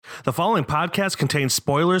The following podcast contains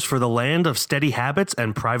spoilers for the land of steady habits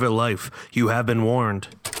and private life. You have been warned.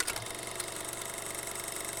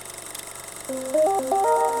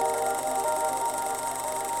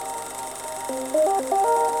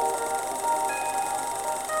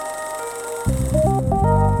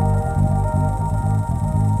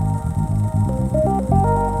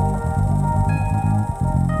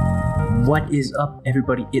 What is up,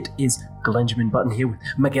 everybody? It is Glenjamin Button here with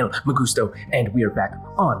Miguel Magusto, and we are back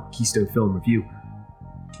on Keystone Film Review.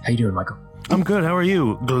 How you doing, Michael? I'm good. How are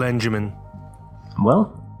you, Glenjamin?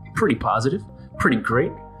 Well, pretty positive, pretty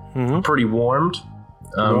great, pretty warmed.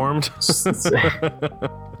 Warmed?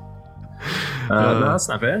 No, that's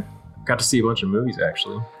not bad. Got to see a bunch of movies,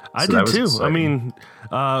 actually. I So did that was too. exciting. I mean,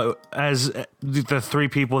 as the three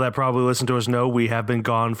people that probably listen to us know, we have been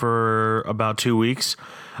gone for about 2 weeks.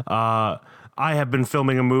 I have been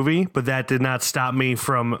filming a movie, but that did not stop me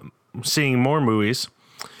from seeing more movies.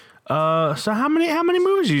 So how many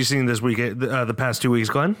movies have you seen this week? The past 2 weeks,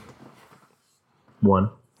 Glenn? One.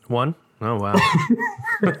 Oh wow.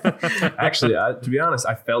 Actually, to be honest,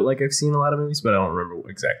 I felt like I've seen a lot of movies, but I don't remember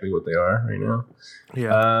exactly what they are right now.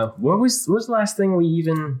 Yeah. What was the last thing we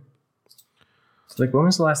even... Like, when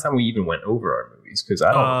was the last time we even went over our movies? Because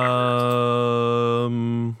I don't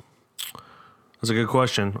remember. That's a good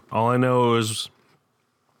question. All I know is,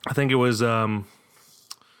 I think it was some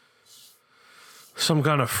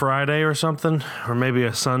kind of Friday or something, or maybe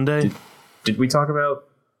a Sunday. Did we talk about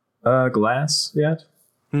Glass yet?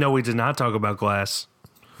 No, we did not talk about Glass.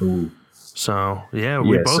 Ooh. So yeah,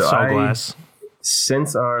 we Yeah, both so saw Glass.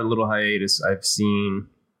 Since our little hiatus, I've seen...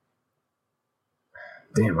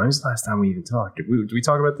 Damn, when was the last time we even talked? Did we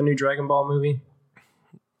talk about the new Dragon Ball movie?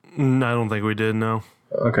 I don't think we did. No,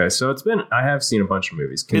 Okay, so I have seen a bunch of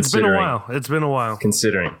movies. it's been a while.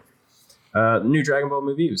 Considering. The new Dragon Ball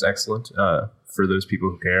movie was excellent for those people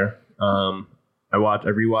who care. I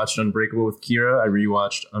rewatched Unbreakable with Kira. I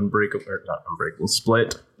rewatched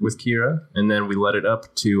Split with Kira. And then we let it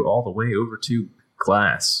up to all the way over to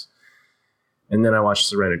Glass. And then I watched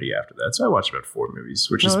Serenity after that. So I watched about 4 movies,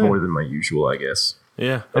 which is more than my usual, I guess.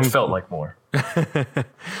 Yeah, It felt like more.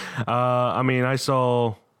 I mean, I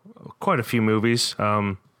saw quite a few movies.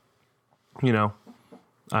 I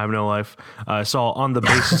have no life. I saw On the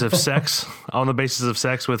Basis of Sex. On the Basis of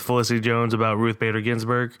Sex with Felicity Jones about Ruth Bader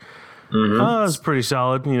Ginsburg. It was pretty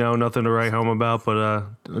solid. Nothing to write home about, but a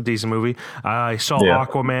decent movie. I saw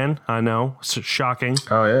Aquaman. I know, shocking.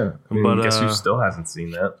 Oh, yeah. But guess who still hasn't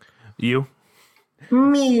seen that? You?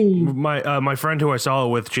 Me. My friend who I saw it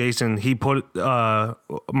with, Jason, he put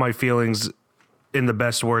my feelings in the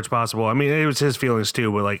best words possible. I mean, it was his feelings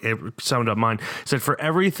too, but like it summed up mine. He said, for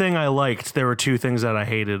everything I liked, there were 2 things that I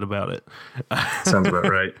hated about it. Sounds about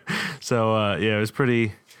right. So yeah, it was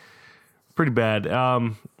pretty bad.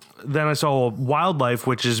 Then I saw Wildlife,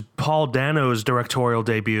 which is Paul Dano's directorial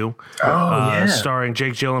debut. Starring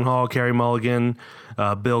Jake Gyllenhaal, Carey Mulligan,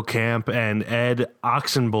 Bill Camp, and Ed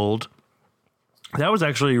Oxenbould. That was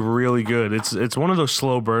actually really good. It's one of those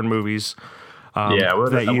slow burn movies. I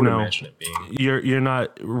would imagine it being. You're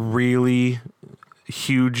not really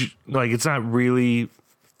huge. Like, it's not really.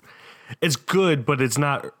 It's good, but it's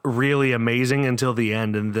not really amazing until the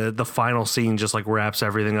end, and the final scene just like wraps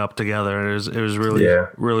everything up together. And it was really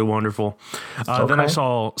really wonderful. Then I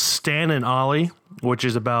saw Stan and Ollie, which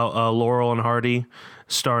is about Laurel and Hardy,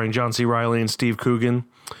 starring John C. Reilly and Steve Coogan.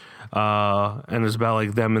 And it's about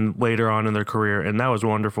like them and later on in their career, and that was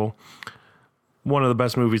wonderful. One of the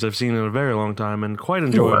best movies I've seen in a very long time, and quite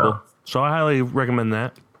enjoyable. Wow. So I highly recommend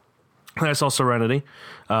that. And I saw Serenity,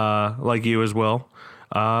 like you as well.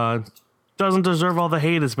 Doesn't deserve all the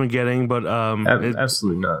hate it's been getting, but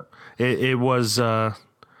Absolutely not. It was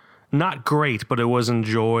not great, but it was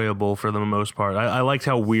enjoyable for the most part. I liked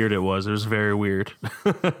how weird it was. It was very weird.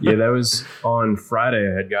 Yeah, that was on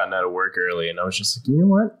Friday. I had gotten out of work early, and I was just like, you know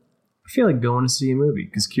what? I feel like going to see a movie,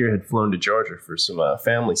 because Kira had flown to Georgia for some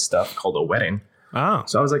family stuff called a wedding. Oh,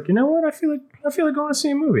 So I was like, you know what? I feel like going to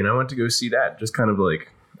see a movie, and I went to go see that. Just kind of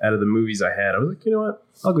like out of the movies I had, I was like, you know what?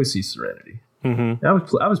 I'll go see Serenity. Mm-hmm.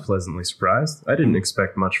 I was pleasantly surprised. I didn't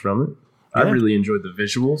expect much from it. Yeah. I really enjoyed the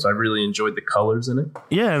visuals. I really enjoyed the colors in it.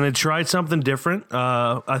 yeah, and it tried something different.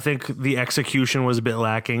 I think the execution was a bit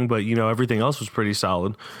lacking, but everything else was pretty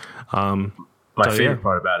solid. My favorite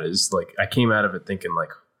part about it is like I came out of it thinking like,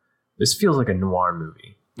 this feels like a noir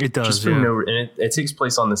movie. It does, Just and it takes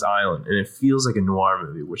place on this island, and it feels like a noir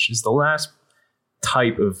movie, which is the last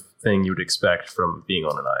type of thing you would expect from being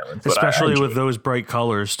on an island. But especially with those bright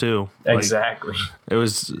colors too. Exactly. It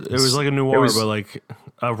was like a noir, but like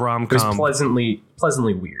a rom-com. It was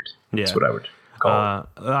pleasantly weird. Yeah. That's what I would.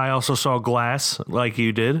 I also saw Glass like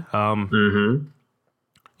you did.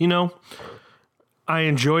 You know, I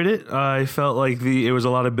enjoyed it. I felt like it was a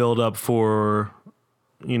lot of build up for,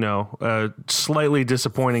 you know, a slightly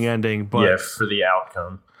disappointing ending, but yeah, for the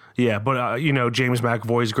outcome. Yeah, but you know, James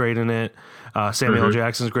McAvoy's great in it. Samuel L.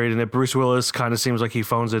 Jackson's great in it. Bruce Willis kind of seems like he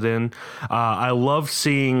phones it in. I love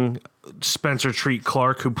seeing Spencer Treat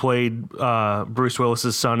Clark, who played Bruce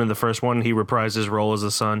Willis's son in the first one. He reprised his role as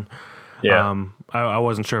the son. Yeah, I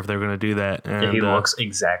wasn't sure if they were going to do that. And, he looks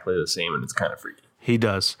exactly the same, and it's kind of freaky. He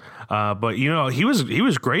does, but you know, he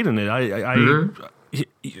was great in it.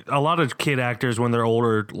 A lot of kid actors when they're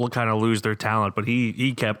older kind of lose their talent, but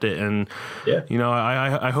he kept it, and you know,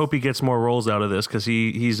 I hope he gets more roles out of this because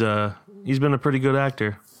he's been a pretty good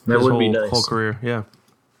actor. That would be nice. Whole career, yeah.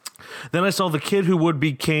 Then I saw The Kid Who Would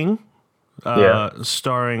Be King,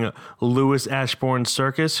 starring Louis Ashbourne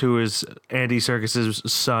Serkis, who is Andy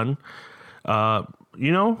Serkis's son.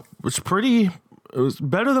 You know, it was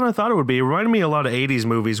better than I thought it would be. It reminded me a lot of 80s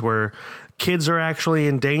movies where kids are actually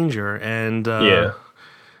in danger, and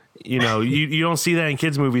you know, you don't see that in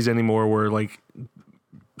kids movies anymore where like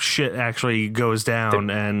shit actually goes down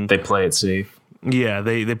and they play it safe. Yeah,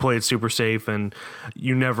 they play it super safe, and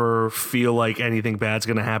you never feel like anything bad's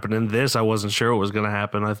going to happen. In this, I wasn't sure what was going to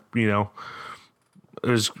happen. You know, it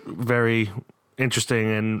was very interesting,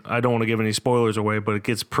 and I don't want to give any spoilers away, but it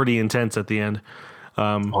gets pretty intense at the end.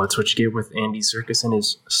 Well, that's what you get with Andy Serkis and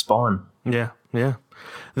his Spawn. Yeah.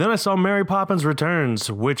 Then I saw Mary Poppins Returns,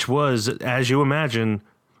 which was, as you imagine,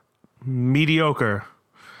 mediocre.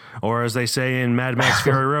 Or as they say in Mad Max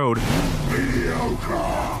Fury Road,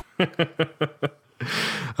 mediocre.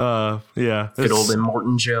 Yeah. Good old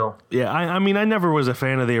Immortan Joe. Yeah, I mean, I never was a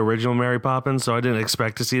fan of the original Mary Poppins, so I didn't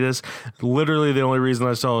expect to see this. Literally, the only reason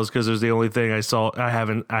I saw it was because it was the only thing I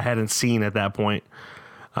hadn't seen at that point.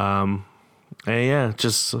 And yeah,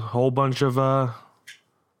 just a whole bunch of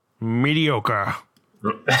mediocre.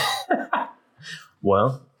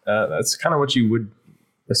 Well, that's kind of what you would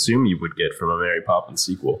assume you would get from a Mary Poppins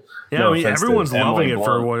sequel. Yeah, no, I mean, everyone's loving it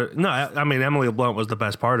for what. No, I mean, Emily Blunt was the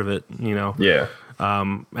best part of it. You know. Yeah.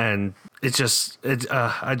 And it's just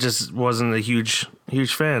I just wasn't a huge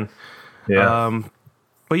fan. Yeah.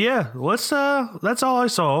 But yeah, that's all I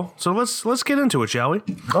saw. So let's get into it, shall we?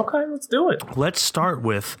 Okay, let's do it. Let's start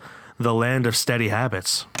with The Land of Steady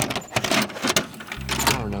Habits.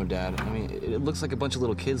 I don't know, Dad. I mean, it looks like a bunch of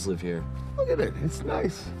little kids live here. Look at it. It's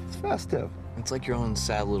nice. It's festive. It's like your own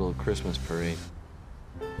sad little Christmas parade.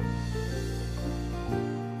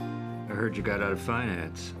 I heard you got out of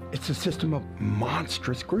finance. It's a system of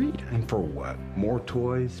monstrous greed. And for what? More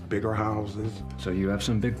toys, bigger houses, So you have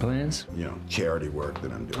some big plans? you know, charity work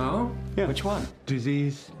that I'm doing. Oh? Yeah. Which one?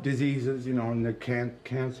 Diseases, you know, in the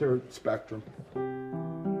cancer spectrum.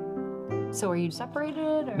 So are you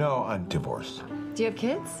separated? Or? No, I'm divorced. Do you have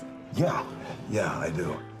kids? Yeah, I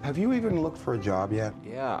do. Have you even looked for a job yet?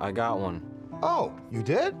 Yeah, I got one. Oh, you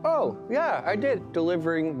did? Oh, yeah, I did.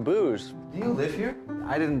 Delivering booze. Do you live here?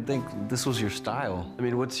 I didn't think this was your style. I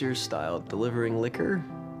mean, what's your style? Delivering liquor?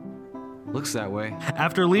 Looks that way.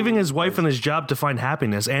 After leaving his wife and his job to find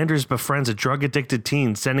happiness, Anders befriends a drug-addicted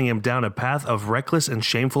teen, sending him down a path of reckless and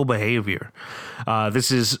shameful behavior.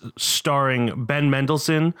 This is starring Ben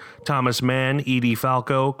Mendelsohn, Thomas Mann, Edie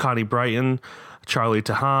Falco, Connie Brighton, Charlie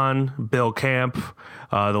Tahan, Bill Camp.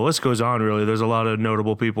 The list goes on, really. There's a lot of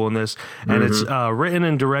notable people in this. And it's written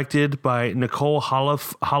and directed by Nicole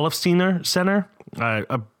Holofcener.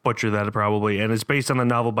 I butchered that probably. And it's based on the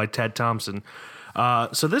novel by Ted Thompson.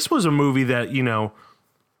 So this was a movie that, you know,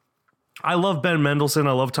 I love Ben Mendelsohn.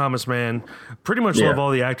 I love Thomas Mann. Pretty much love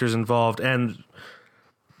all the actors involved. And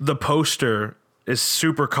the poster is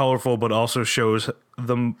super colorful, but also shows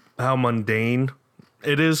how mundane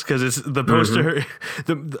it is, because it's the poster.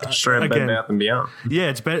 Straight Bed Bath and Beyond. Yeah,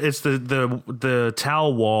 it's the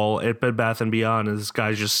towel wall at Bed Bath and Beyond, and this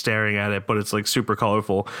guy's just staring at it, but it's like super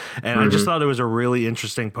colorful. And I just thought it was a really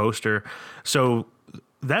interesting poster. So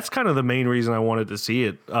that's kind of the main reason I wanted to see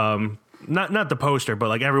it. Not the poster, but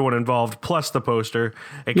like everyone involved plus the poster.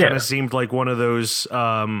 It kind of seemed like one of those,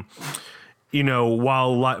 you know,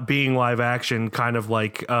 while being live action, kind of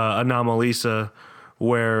like Anomalisa,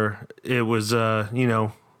 where it was, you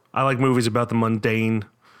know, I like movies about the mundane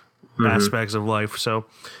aspects of life. So,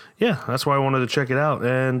 yeah, that's why I wanted to check it out.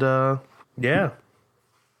 And,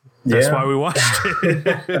 that's why we watched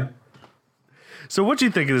it. So what'd you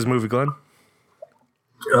think of this movie, Glenn?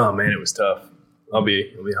 Oh, man, it was tough. I'll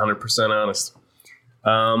be 100% honest.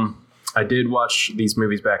 I did watch these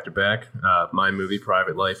movies back to back. My movie,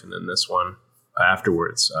 Private Life, and then this one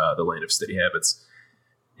afterwards, The Land of Steady Habits.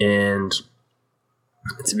 And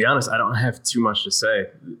To be honest, I don't have too much to say.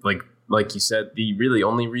 Like you said, the really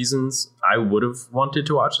only reasons I would have wanted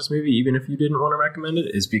to watch this movie, even if you didn't want to recommend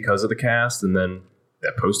it, is because of the cast and then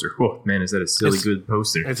that poster. Whoa, man, is that a silly good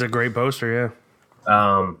poster? It's a great poster,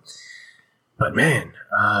 yeah. But man,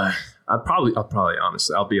 I'll probably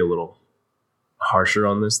honestly, I'll be a little harsher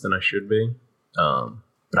on this than I should be.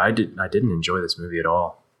 But I didn't enjoy this movie at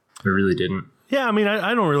all. I really didn't. Yeah, I mean,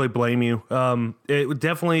 I don't really blame you. It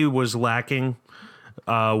definitely was lacking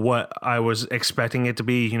what I was expecting it to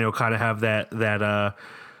be. You know, kind of have that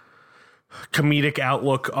comedic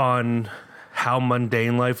outlook on how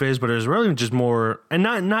mundane life is, but it was really just more, and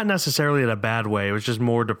not necessarily in a bad way. It was just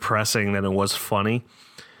more depressing than it was funny.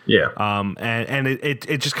 Yeah. And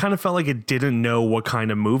it just kind of felt like it didn't know what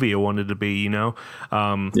kind of movie it wanted to be. You know.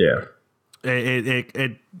 Yeah.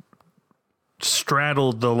 It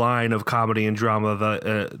straddled the line of comedy and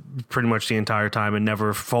drama pretty much the entire time, and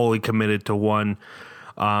never fully committed to one.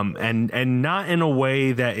 And not in a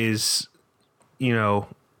way that is, you know,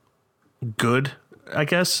 good, I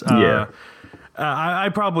guess. Yeah. I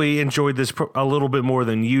probably enjoyed this a little bit more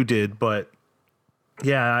than you did, but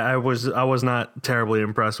yeah, I was not terribly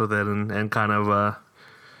impressed with it, and kind of.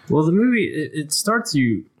 Well, the movie it starts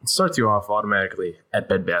you off automatically at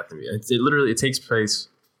Bed Bath & Beyond. It literally takes place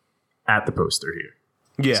at the poster here.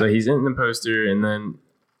 Yeah. So he's in the poster, and then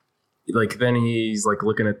he's like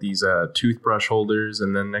looking at these toothbrush holders,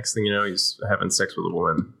 and then next thing you know, he's having sex with a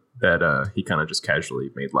woman that he kind of just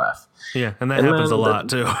casually made laugh. Yeah, and that happens a lot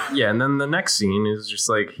too. Yeah, and then the next scene is just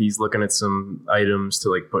like he's looking at some items to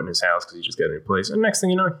like put in his house because he just got a new place, and next thing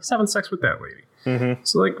you know, he's having sex with that lady. Mm-hmm.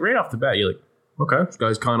 So like right off the bat, you're like, okay, this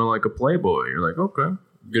guy's kind of like a playboy. You're like, okay,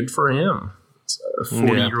 good for him. It's a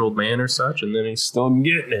 40-year-old man or such, and then he's still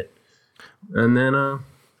getting it. And then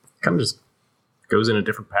kind of just goes in a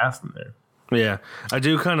different path from there. Yeah, I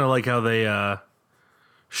do kind of like how they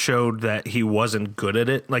showed that he wasn't good at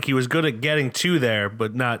it. Like he was good at getting to there,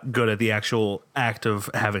 but not good at the actual act of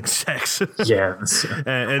having sex. Yeah,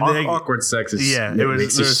 and awkward sex is it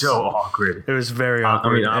was so awkward. It was very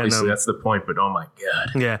awkward. I mean, obviously that's the point, but oh my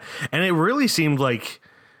god. Yeah, and it really seemed like,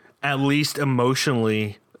 at least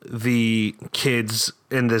emotionally, the kids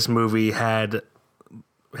in this movie had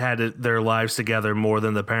their lives together more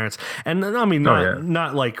than the parents. And I mean,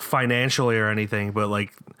 not like financially or anything, but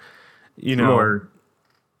like, you know, more,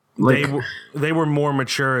 like, they were more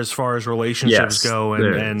mature as far as relationships go,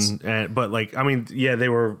 and but like, I mean, yeah, they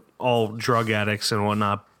were all drug addicts and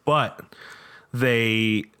whatnot, but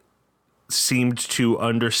they seemed to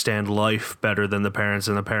understand life better than the parents,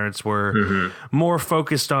 and the parents were more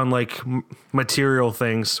focused on like material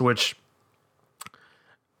things, which,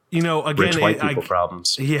 you know, again, rich white people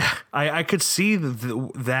problems. Yeah, I could see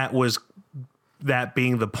that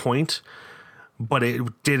being the point, but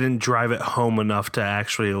it didn't drive it home enough to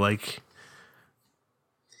actually like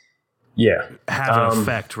have an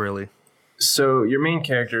effect, really. So your main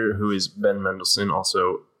character, who is Ben Mendelsohn,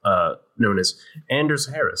 also known as Anders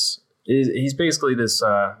Harris, he's basically this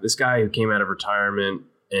guy who came out of retirement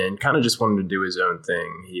and kind of just wanted to do his own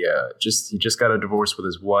thing. He just got a divorce with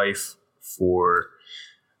his wife for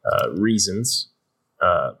reasons.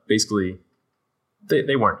 Basically,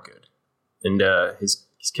 they weren't good, and his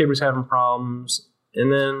kid was having problems.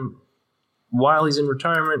 And then while he's in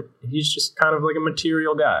retirement, he's just kind of like a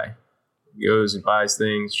material guy. He goes and buys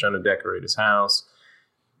things, trying to decorate his house,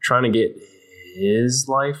 trying to get his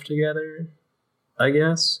life together, I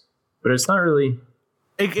guess. But it's not really.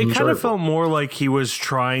 It kind of felt more like he was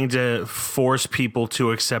trying to force people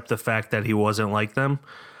to accept the fact that he wasn't like them.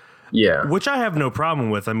 Yeah. Which I have no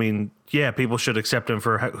problem with. I mean, yeah, people should accept him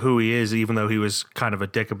for who he is, even though he was kind of a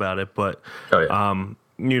dick about it. But,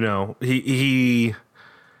 you know, he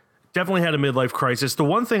definitely had a midlife crisis. The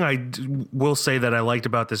one thing I will say that I liked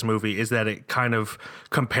about this movie is that it kind of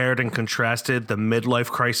compared and contrasted the midlife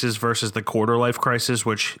crisis versus the quarter life crisis,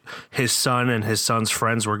 which his son and his son's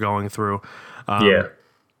friends were going through.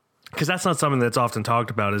 Because that's not something that's often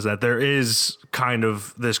talked about, is that there is kind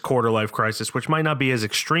of this quarter life crisis, which might not be as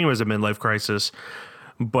extreme as a midlife crisis,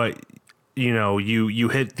 but, you know, you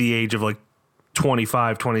hit the age of like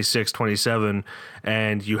 25, 26, 27,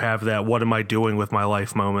 and you have that what am I doing with my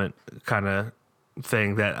life moment kind of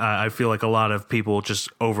thing that I feel like a lot of people just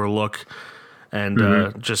overlook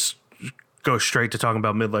and just go straight to talking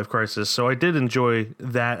about midlife crisis. So I did enjoy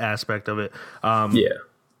that aspect of it. But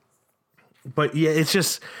yeah, it's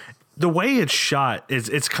just, the way it's shot is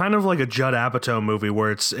it's kind of like a Judd Apatow movie where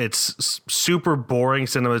it's super boring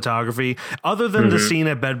cinematography, other than the scene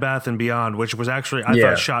at Bed Bath and Beyond, which was actually I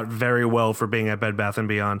thought shot very well for being at Bed Bath and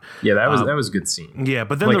Beyond. Yeah, that was a good scene. Yeah,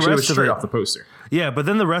 but then Like, the she was rest of straight it off the poster. Yeah, but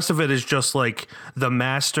then the rest of it is just like the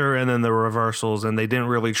master and then the reversals, and they didn't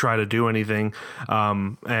really try to do anything.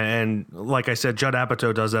 And like I said, Judd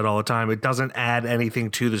Apatow does that all the time. It doesn't add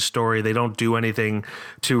anything to the story. They don't do anything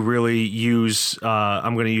to really use.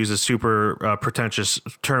 I'm going to use a super pretentious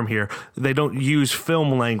term here. They don't use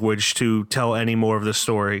film language to tell any more of the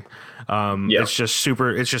story. It's just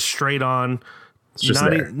super. It's just straight on. It's just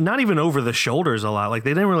Not even over the shoulders a lot. Like they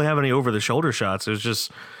didn't really have any over the shoulder shots. It was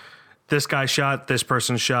just. This guy shot, this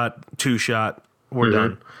person shot, two shot, we're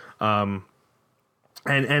done.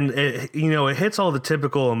 And it, it hits all the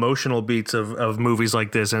typical emotional beats of movies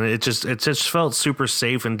like this, and it just felt super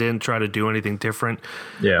safe and didn't try to do anything different.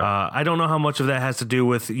 Yeah. I don't know how much of that has to do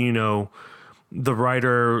with the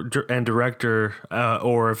writer and director,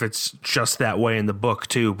 or if it's just that way in the book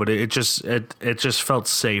too. But it just felt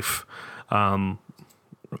safe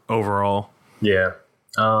overall. Yeah.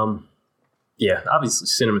 Yeah, obviously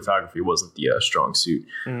cinematography wasn't the strong suit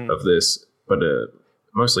of this, but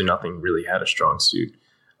mostly nothing really had a strong suit.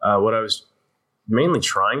 What I was mainly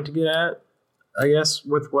trying to get at, I guess,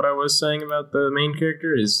 with what I was saying about the main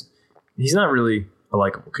character is he's not really a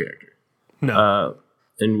likable character. No.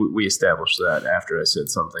 And we established that after I said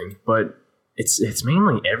something, but it's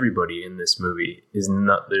mainly everybody in this movie is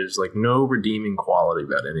not. There's like no redeeming quality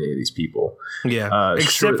about any of these people. Yeah,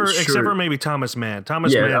 except for maybe Thomas Mann.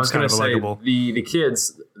 Thomas Mann's kind of likable. The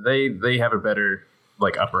kids they have a better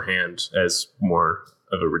like upper hand as more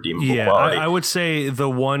of a redeemable quality. I would say the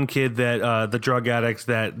one kid that the drug addict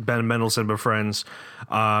that Ben Mendelsohn befriends,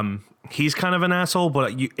 he's kind of an asshole,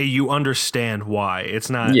 but you understand why.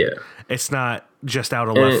 It's not. Yeah. It's not just out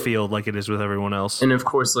of left field like it is with everyone else. And of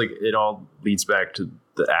course, like it all leads back to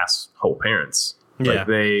the asshole parents. Yeah. Like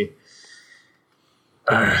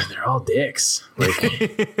they're all dicks. Like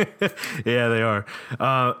yeah, they are.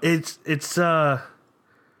 It's the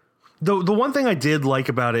one thing I did like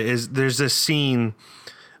about it is there's this scene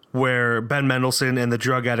where Ben Mendelsohn and the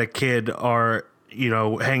drug addict kid are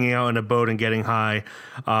hanging out in a boat and getting high,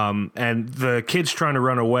 and the kid's trying to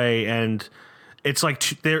run away, and it's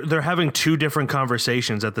like they're having two different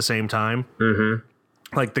conversations at the same time.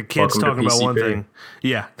 Mm-hmm. Like the kid's talking about one thing.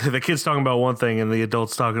 Yeah, the kid's talking about one thing and the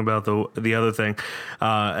adult's talking about the other thing.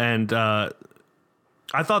 And I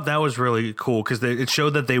thought that was really cool because it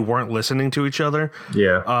showed that they weren't listening to each other.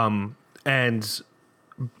 Yeah. And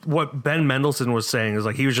what Ben Mendelsohn was saying is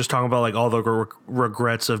like he was just talking about like all the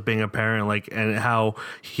regrets of being a parent, like, and how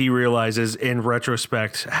he realizes in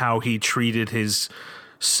retrospect how he treated his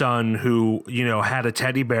son who had a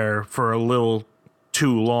teddy bear for a little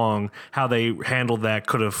too long, how they handled that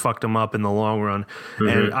could have fucked him up in the long run.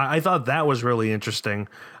 And I thought that was really interesting,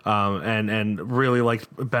 and really liked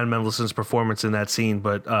Ben Mendelsohn's performance in that scene.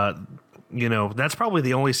 But that's probably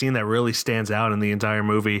the only scene that really stands out in the entire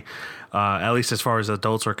movie, at least as far as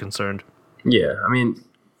adults are concerned. Yeah, I mean,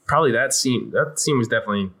 probably that scene was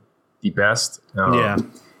definitely the best. Yeah,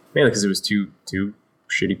 mainly because it was two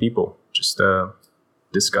shitty people just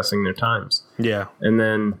discussing their times. Yeah. And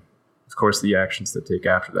then of course the actions that take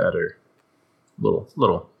after that are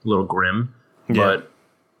little grim. Yeah. But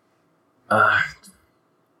I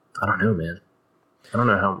don't know, man. I don't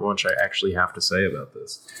know how much I actually have to say about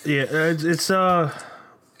this. Yeah, it's yeah,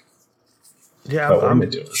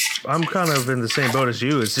 I'm kind of in the same boat as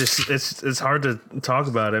you. It's just it's hard to talk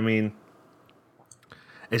about. I mean,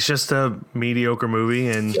 it's just a mediocre movie,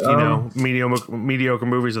 and mediocre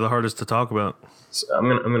movies are the hardest to talk about. So I'm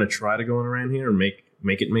gonna try to go on around here and make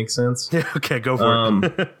it make sense. Yeah, okay, go for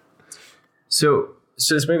it. So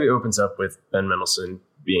this movie opens up with Ben Mendelsohn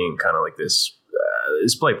being kind of like this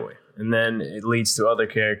playboy, and then it leads to other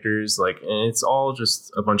characters, and it's all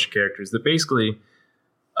just a bunch of characters that basically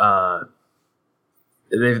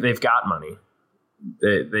they've got money.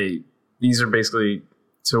 These are basically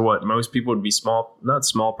to what most people would be not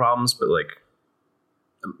small problems, but like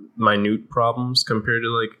minute problems compared to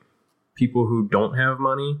like people who don't have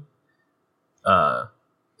money.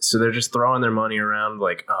 So they're just throwing their money around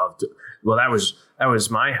like, oh, well, that was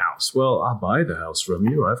my house. Well, I'll buy the house from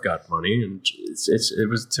you. I've got money. And it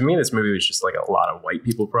was, to me, this movie was just like a lot of white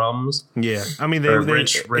people problems. Yeah. I mean,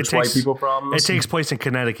 rich white people problems. It takes place in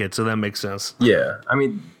Connecticut, so that makes sense. Yeah. I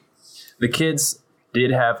mean, the kids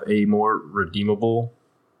did have a more redeemable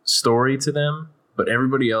story to them, but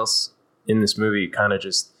everybody else in this movie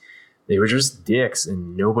they were just dicks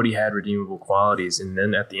and nobody had redeemable qualities. And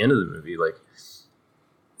then at the end of the movie, like,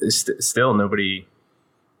 still nobody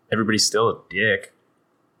everybody's still a dick.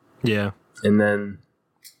 Yeah. And then,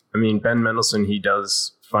 I mean, Ben Mendelsohn, he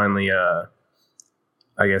does finally, I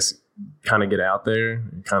guess, kind of get out there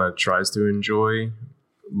and kind of tries to enjoy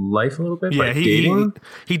life a little bit. Yeah, by dating.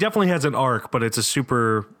 he definitely has an arc, but it's a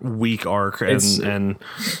super weak arc, and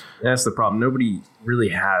that's the problem. Nobody really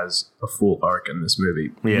has a full arc in this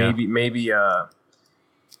movie. Yeah.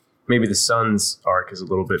 Maybe the son's arc is a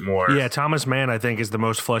little bit more. Yeah, Thomas Mann, I think, is the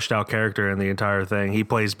most fleshed out character in the entire thing. He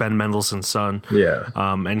plays Ben Mendelsohn's son. Yeah.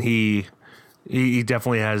 And he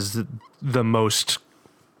definitely has the most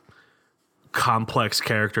complex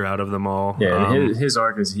character out of them all. Yeah, and his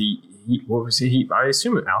arc is he what was he? I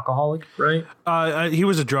assume an alcoholic, right? He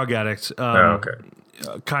was a drug addict. Okay.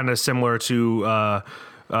 Kind of similar to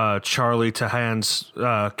Charlie Tahan's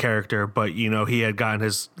character, but he had gotten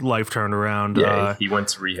his life turned around. Yeah, he went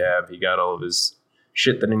to rehab. He got all of his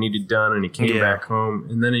shit that he needed done, and he came back home.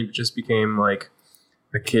 And then he just became like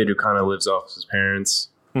a kid who kind of lives off his parents.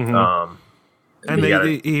 Mm-hmm. And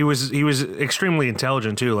he was extremely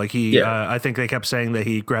intelligent too. Like I think they kept saying that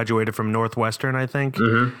he graduated from Northwestern, I think,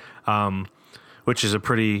 which is a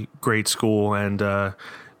pretty great school. And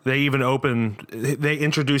they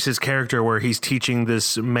introduce his character where he's teaching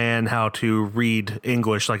this man how to read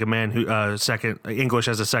English, like a man who English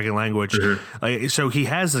as a second language. So he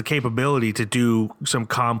has the capability to do some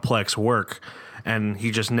complex work, and he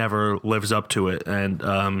just never lives up to it. And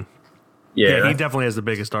he definitely has the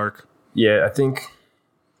biggest arc. Yeah, I think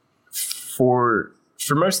for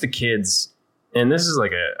most of the kids, and this is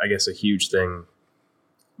like I guess a huge thing.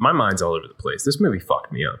 My mind's all over the place. This movie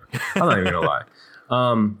fucked me up. I'm not even gonna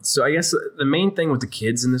lie. So I guess the main thing with the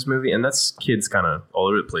kids in this movie, and that's kids kind of all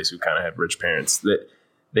over the place who kind of have rich parents, that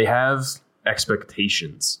they have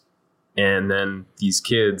expectations, and then these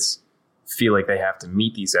kids feel like they have to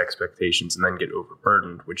meet these expectations and then get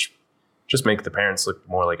overburdened, which just make the parents look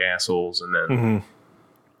more like assholes, and then.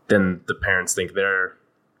 Then the parents think their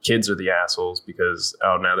kids are the assholes because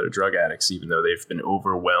now they're drug addicts, even though they've been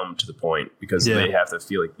overwhelmed to the point because they have to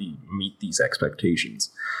feel like they meet these expectations.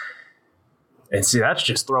 And see, that's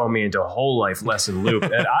just throwing me into a whole life lesson loop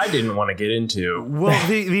that I didn't want to get into. Well,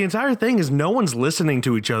 the entire thing is no one's listening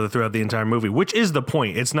to each other throughout the entire movie, which is the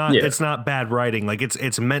point. It's not bad writing. Like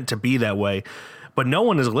it's meant to be that way. But no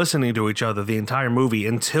one is listening to each other the entire movie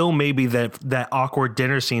until maybe that awkward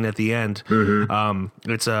dinner scene at the end.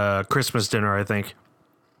 It's a Christmas dinner, I think.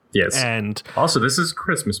 Yes. And also, this is a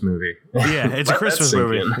Christmas movie. Yeah, it's a Christmas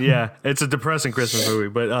movie. Yeah, it's a depressing Christmas movie.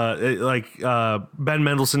 But Ben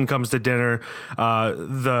Mendelsohn comes to dinner.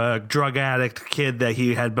 The drug addict kid that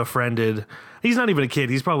he had befriended. He's not even a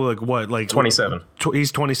kid. He's probably 27.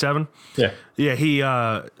 He's 27. Yeah. Yeah.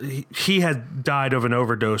 He had died of an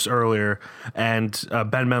overdose earlier, and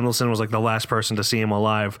Ben Mendelsohn was like the last person to see him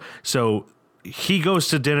alive. So he goes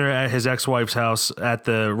to dinner at his ex-wife's house at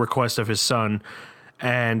the request of his son,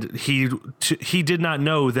 and he did not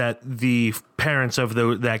know that the parents of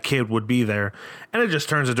that kid would be there, and it just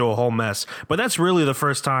turns into a whole mess. But that's really the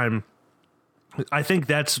first time. I think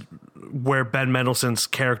that's where Ben Mendelsohn's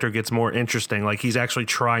character gets more interesting. Like he's actually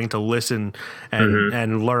trying to listen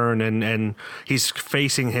and learn, and he's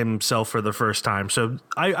facing himself for the first time. So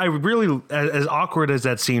I really, as awkward as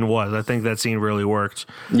that scene was, I think that scene really worked.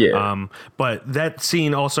 Yeah. But that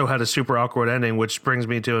scene also had a super awkward ending, which brings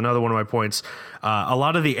me to another one of my points. A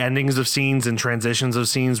lot of the endings of scenes and transitions of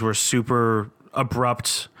scenes were super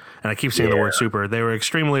abrupt. And I keep saying the word super. They were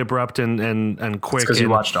extremely abrupt and quick. Because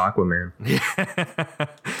you watched Aquaman. Yeah.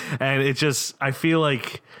 And it just, I feel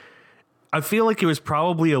like it was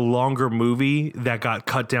probably a longer movie that got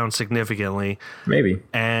cut down significantly. Maybe.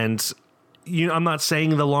 And I'm not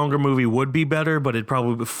saying the longer movie would be better, but it'd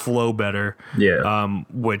probably flow better. Yeah.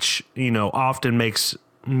 Which, often makes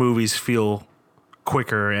movies feel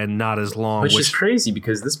quicker and not as long, which is crazy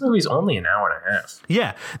because this movie's only an hour and a half.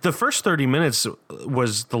 Yeah, the first 30 minutes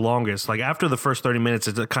was the longest. Like after the first 30 minutes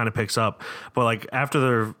it kind of picks up, but like after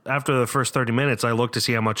the first 30 minutes I looked to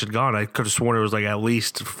see how much had gone. I could have sworn it was like at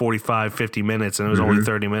least 45-50 minutes and it was only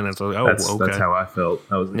 30 minutes. I was like, okay, that's how I felt.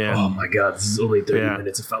 I was like, oh my god, this is only 30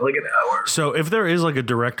 minutes. It felt like an hour. So if there is like a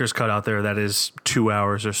director's cut out there that is 2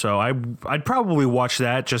 hours or so, I'd probably watch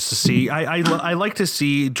that just to see. I like to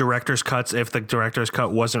see director's cuts if the director's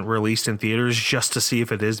cut wasn't released in theaters, just to see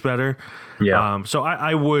if it is better. Yeah. So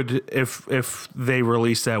I would, if they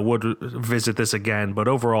release that, would visit this again. But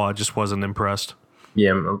overall, I just wasn't impressed.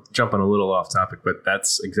 Yeah, I'm jumping a little off topic, but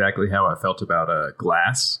that's exactly how I felt about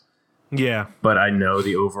Glass. Yeah. But I know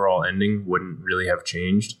the overall ending wouldn't really have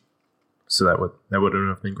changed, so that wouldn't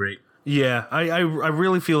have been great. Yeah, I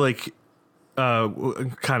really feel like,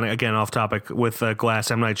 kind of again off topic with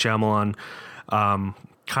Glass, M. Night Shyamalan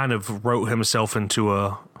kind of wrote himself into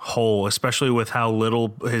a hole, especially with how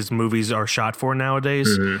little his movies are shot for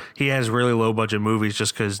nowadays. He has really low budget movies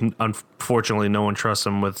just because unfortunately no one trusts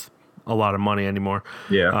him with a lot of money anymore.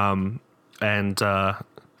 Yeah.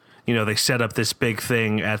 They set up this big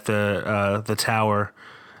thing at the tower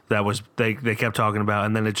that was they kept talking about,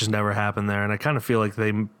 and then it just never happened there. And I kind of feel like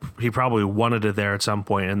he probably wanted it there at some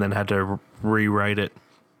point and then had to rewrite it.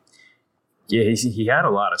 Yeah, he had a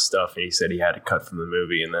lot of stuff he said he had to cut from the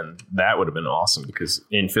movie, and then that would have been awesome because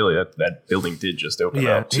in Philly that building did just open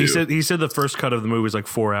up too. He said the first cut of the movie was like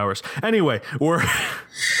 4 hours. Anyway, we're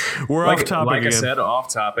off topic. Like again. I said,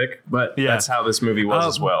 off topic, but that's how this movie was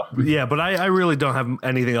as well. Yeah, but I really don't have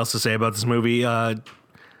anything else to say about this movie.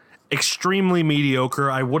 Extremely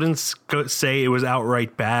mediocre. I wouldn't say it was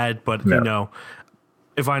outright bad, but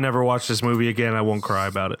if I never watch this movie again, I won't cry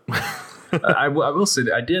about it. I will say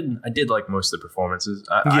that I did like most of the performances.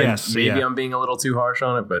 I'm being a little too harsh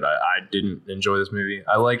on it, but I didn't enjoy this movie.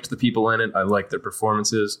 I liked the people in it. I liked their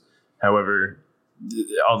performances. However,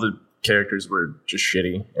 all the characters were just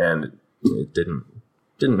shitty, and it didn't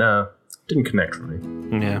connect for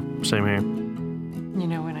me. Yeah, same here. You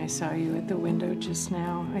know, when I saw you at the window just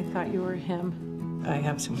now, I thought you were him. I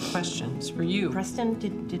have some questions for you. Preston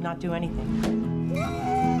did not do anything.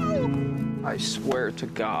 I swear to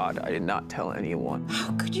God, I did not tell anyone.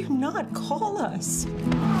 How could you not call us?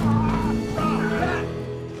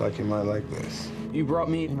 Thought you might like this. You brought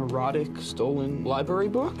me an erotic, stolen library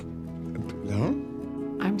book? Huh?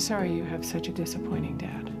 I'm sorry you have such a disappointing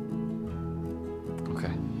dad.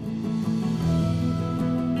 Okay.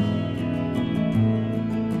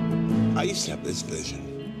 I used to have this vision.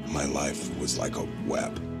 My life was like a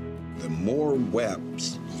web. The more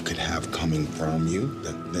webs you could have coming from you,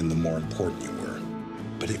 then the more important you were.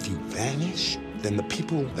 But if you vanish, then the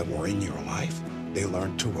people that were in your life, they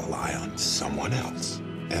learn to rely on someone else.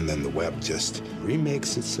 And then the web just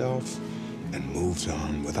remakes itself and moves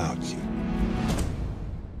on without you.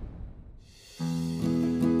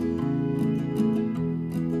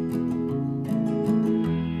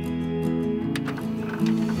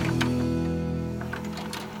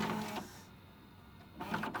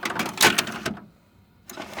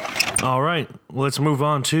 All right, let's move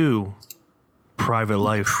on to Private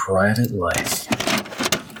Life. Private Life.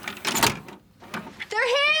 They're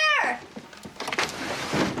here!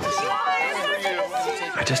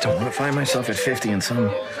 I just don't want to find myself at 50 in some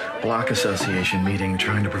block association meeting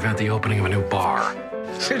trying to prevent the opening of a new bar.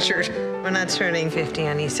 Richard, we're not turning 50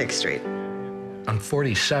 on East 6th Street. I'm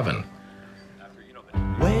 47.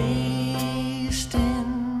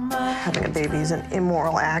 Having a baby is an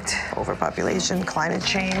immoral act. Overpopulation, climate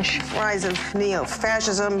change, rise of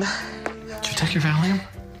neo-fascism. Did you take your Valium?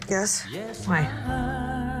 Yes? Why?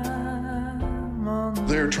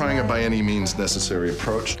 They're trying a by any means necessary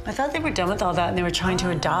approach. I thought they were done with all that and they were trying to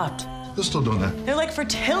adopt. They're still doing that. They're like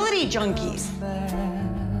fertility junkies.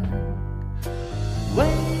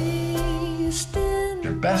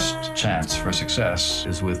 Your best chance for success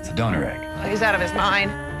is with the donor egg. He's out of his mind.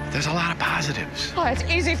 There's a lot of positives. Oh, it's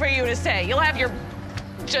easy for you to say. You'll have your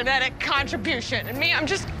genetic contribution, and me, I'm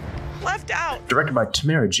just left out. Directed by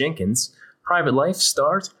Tamara Jenkins, Private Life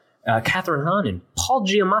stars Catherine Hahn and Paul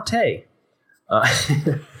Giamatti.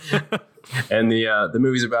 And the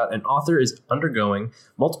movie's about an author is undergoing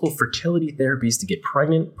multiple fertility therapies to get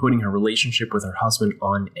pregnant, putting her relationship with her husband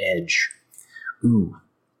on edge. Ooh.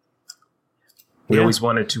 We always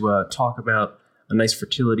wanted to talk about a nice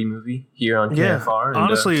fertility movie here on KFR. And,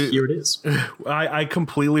 honestly, here it is. I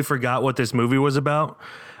completely forgot what this movie was about.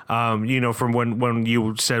 From when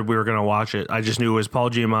you said we were going to watch it, I just knew it was Paul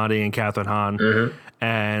Giamatti and Catherine Hahn. Mm-hmm.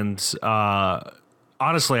 And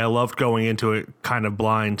honestly, I loved going into it kind of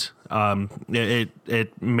blind.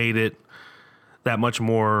 It made it that much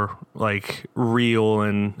more like real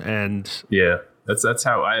and yeah. That's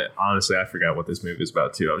how I forgot what this movie is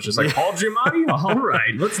about too. I was just like, Paul Giamatti? All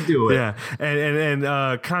right, let's do it. Yeah,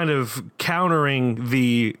 and kind of countering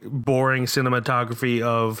the boring cinematography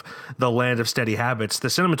of The Land of Steady Habits. The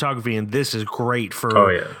cinematography in this is great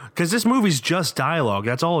for because this movie's just dialogue.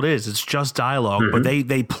 That's all it is. It's just dialogue, but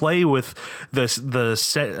they play with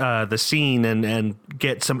the scene and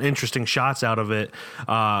get some interesting shots out of it.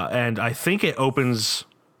 And I think it opens.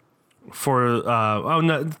 There's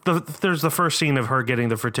the first scene of her getting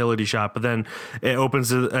the fertility shot, but then it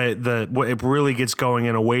opens it really gets going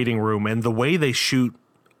in a waiting room, and the way they shoot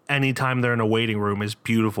anytime they're in a waiting room is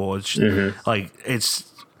beautiful. It's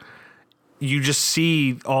you just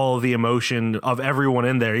see all of the emotion of everyone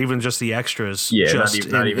in there, even just the extras. Yeah, just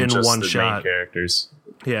not even in just one the shot. main characters.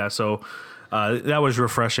 Yeah, so that was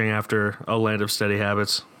refreshing after A Land of Steady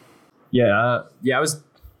Habits. Yeah, I was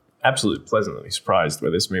absolutely pleasantly surprised by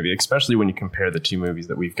this movie, especially when you compare the two movies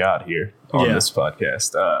that we've got here on this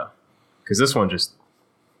podcast. Because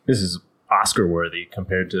this is Oscar worthy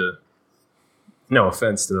compared to, no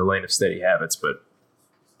offense to The Lane of Steady Habits, but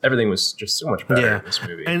everything was just so much better in this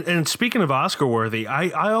movie. And speaking of Oscar worthy,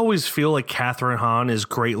 I always feel like Catherine Hahn is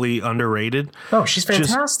greatly underrated. Oh, she's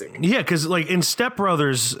fantastic. Because like in Step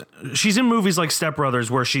Brothers, she's in movies like Step Brothers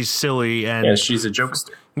where she's silly and she's a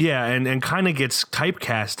jokester. Yeah, and kind of gets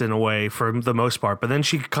typecast in a way for the most part. But then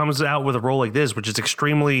she comes out with a role like this, which is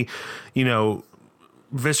extremely,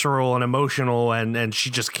 visceral and emotional, and she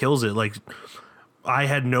just kills it. Like, I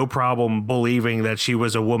had no problem believing that she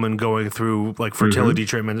was a woman going through like fertility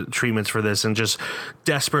treatments for this and just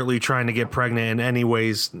desperately trying to get pregnant in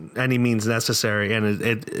any means necessary.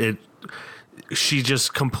 And she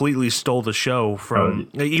just completely stole the show from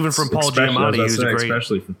Paul Giamatti, who's great.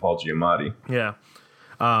 Especially from Paul Giamatti. Yeah.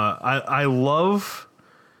 I love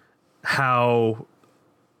how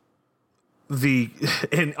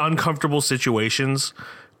in uncomfortable situations,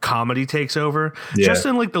 comedy takes over. Just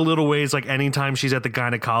in like the little ways, like anytime she's at the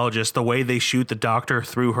gynecologist, the way they shoot the doctor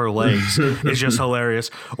through her legs is just hilarious.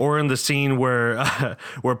 Or in the scene where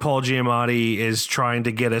Paul Giamatti is trying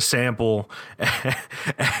to get a sample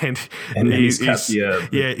and he's just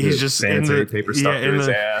in the paper stuff in his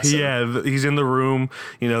ass. He's in the room,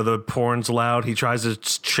 the porn's loud, he tries to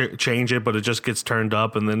change it, but it just gets turned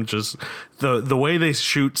up, and then just the way they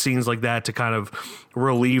shoot scenes like that to kind of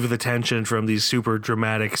relieve the tension from these super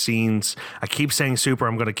dramatic scenes. I keep saying super.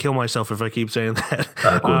 I'm going to kill myself if I keep saying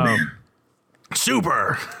that.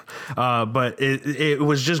 Super. But it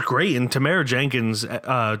was just great. And Tamara Jenkins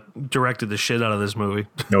directed the shit out of this movie.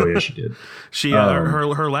 Oh, yeah, she did.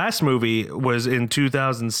 Her last movie was in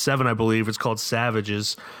 2007, I believe. It's called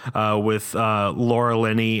Savages with Laura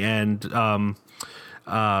Linney and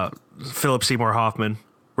Philip Seymour Hoffman.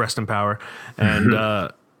 Rest in power. And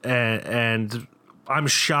I'm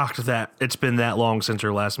shocked that it's been that long since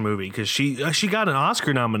her last movie, because she got an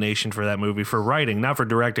Oscar nomination for that movie for writing, not for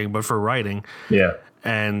directing, but for writing. Yeah.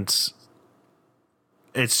 And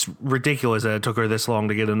it's ridiculous that it took her this long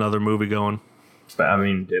to get another movie going. But I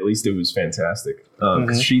mean, at least it was fantastic.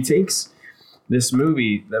 Because she takes this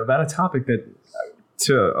movie about a topic that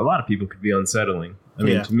to a lot of people could be unsettling. I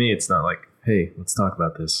mean, to me, it's not like, hey, let's talk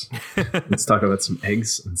about this. Let's talk about some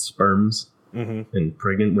eggs and sperms and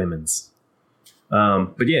pregnant women's.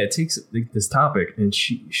 But yeah, it takes this topic and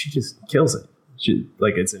she just kills it.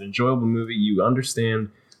 It's an enjoyable movie. You understand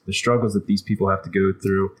the struggles that these people have to go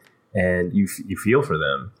through, and you feel for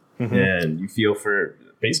them, and you feel for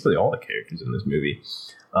basically all the characters in this movie.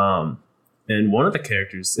 And one of the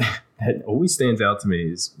characters that always stands out to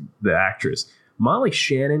me is the actress. Molly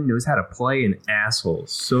Shannon knows how to play an asshole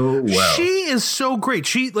so well. She is so great.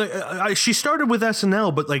 She started with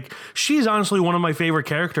SNL, but like she's honestly one of my favorite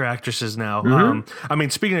character actresses now. I mean,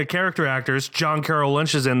 speaking of character actors, John Carroll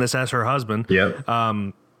Lynch is in this as her husband. Yep.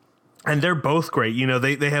 And they're both great.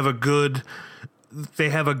 They have a good,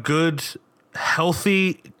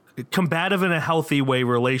 healthy, combative in a healthy way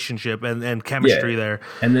relationship and chemistry there.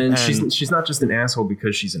 And then she's not just an asshole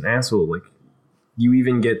because she's an asshole. Like, you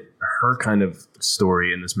even get her kind of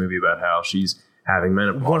story in this movie about how she's having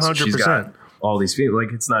menopause. 100%. She's got all these feelings.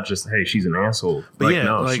 Like, it's not just, hey, she's an asshole.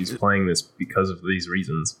 But she's playing this because of these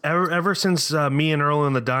reasons. Ever since Me and Earl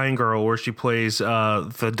and the Dying Girl, where she plays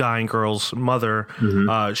the dying girl's mother,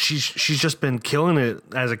 she's just been killing it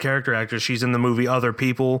as a character actress. She's in the movie Other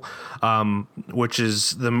People, which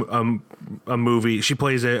is a movie. She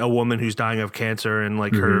plays a woman who's dying of cancer, and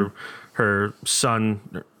like her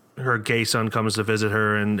son, her gay son, comes to visit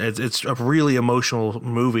her, and it's a really emotional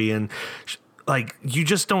movie. And like, you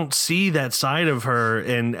just don't see that side of her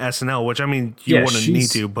in SNL, which, I mean, you wouldn't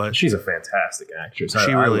need to, but she's a fantastic actress.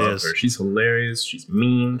 She really love is. Her. She's hilarious. She's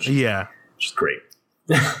mean. She's great.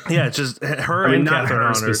 Yeah, it's just her. I mean, and not Catherine her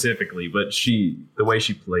Honor specifically, but the way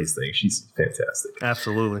she plays things, she's fantastic.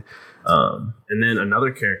 Absolutely. And then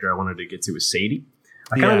another character I wanted to get to was Sadie.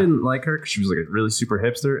 I kind of didn't like her because she was like a really super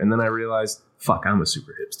hipster, and then I realized, fuck, I'm a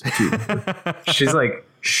super hipster too. She's like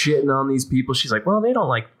shitting on these people. She's like, well, they don't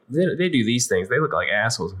like, they do these things. They look like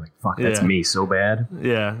assholes. I'm like, fuck, that's me so bad.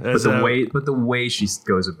 Yeah. But the way she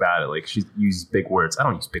goes about it, like, she uses big words. I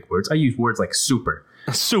don't use big words. I use words like super.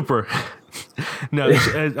 Super. No,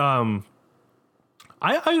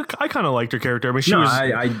 I kind of liked her character. I mean, she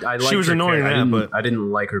was annoying but I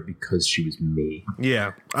didn't like her because she was me.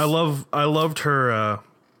 Yeah, I loved her.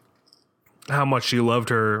 How much she loved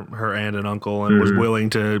her aunt and uncle, and was willing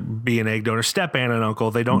to be an egg donor. Step aunt and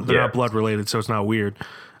uncle. They're not blood related, so it's not weird.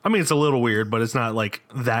 I mean, it's a little weird, but it's not like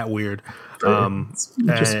that weird. It's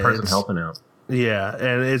just a person helping out. Yeah,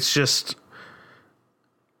 and it's just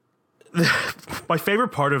my favorite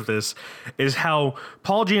part of this is how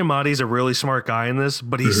Paul Giamatti's a really smart guy in this,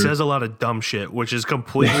 but he says a lot of dumb shit, which is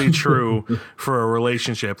completely true for a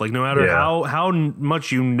relationship. Like, no matter how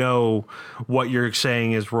much you know what you're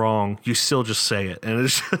saying is wrong, you still just say it, and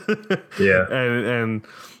it's and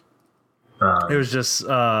it was just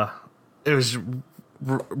it was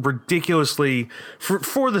ridiculously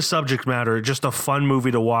for the subject matter, just a fun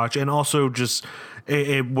movie to watch, and also just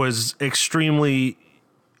it was extremely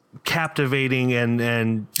captivating,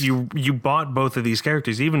 and you bought both of these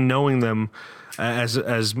characters, even knowing them as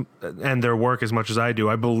and their work as much as I do.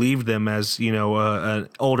 I believed them as, you know, an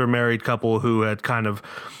older married couple who had kind of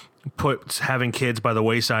put having kids by the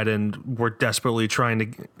wayside and were desperately trying to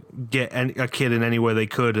get a kid in any way they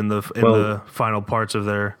could in the final parts of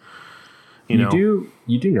their, you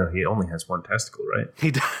do know he only has one testicle, right?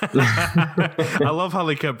 He I love how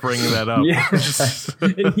they kept bringing that up. Yeah.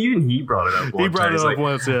 And even he brought it up once. He brought it up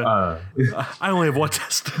once, yeah. I only have one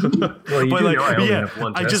testicle. Well, you do know I only have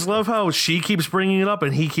one testicle. I just love how she keeps bringing it up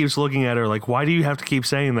and he keeps looking at her like, why do you have to keep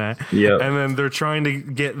saying that? Yeah. And then they're trying to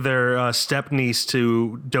get their step niece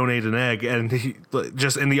to donate an egg, and he,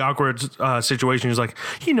 just in the awkward situation, he's like,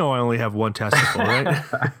 you know, I only have one testicle, right?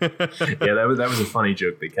 Yeah, that was a funny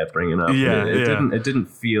joke they kept bringing up. Yeah, it didn't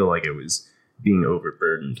feel like it was being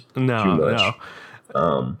overburdened too much.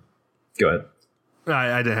 No. Go ahead.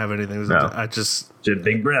 I didn't have anything. No. I just did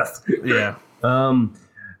big breath. Yeah.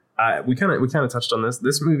 We kind of touched on this.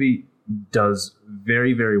 This movie does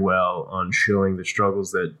very, very well on showing the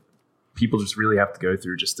struggles that people just really have to go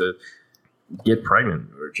through just to get pregnant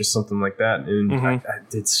or just something like that. And I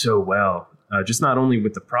did so well. Just not only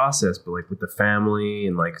with the process, but like with the family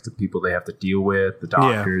and like the people they have to deal with, the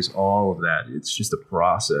doctors, all of that. It's just a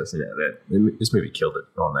process, and this movie killed it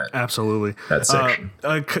on that. Absolutely, that section.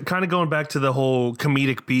 Kind of going back to the whole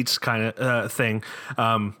comedic beats kind of thing.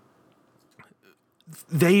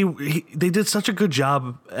 They did such a good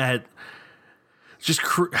job at just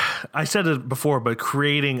I said it before, but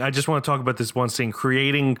creating, I just want to talk about this one scene,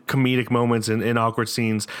 creating comedic moments in awkward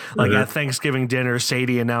scenes. Like at Thanksgiving dinner,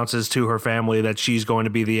 Sadie announces to her family that she's going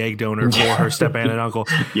to be the egg donor for her step aunt and uncle.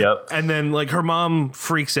 Yep. And then like her mom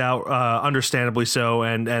freaks out, understandably so,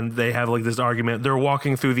 and they have like this argument. They're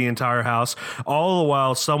walking through the entire house. All the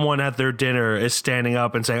while, someone at their dinner is standing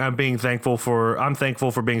up and saying, I'm thankful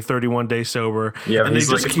for being 31 days sober. Yeah, and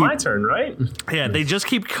he's like, it's my turn, right? Yeah, they just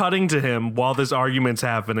keep cutting to him while this argument's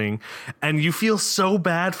happening, and you feel so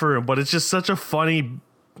bad for him, but it's just such a funny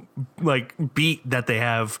like beat that they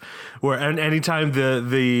have where anytime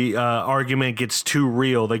the argument gets too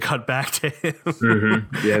real, they cut back to him.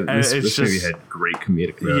 Yeah, this movie had great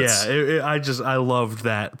comedic notes. Yeah, I loved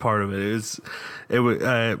that part of it. It was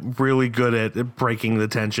really good at breaking the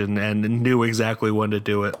tension and knew exactly when to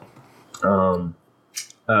do it.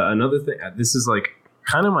 Another thing, this is like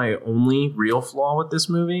kind of my only real flaw with this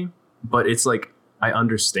movie, but it's like I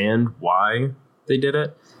understand why they did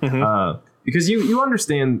it. Because you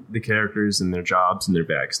understand the characters and their jobs and their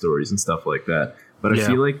backstories and stuff like that. But I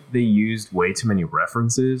feel like they used way too many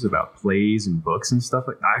references about plays and books and stuff.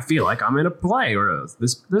 Like I feel like I'm in a play or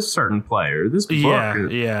this certain play or this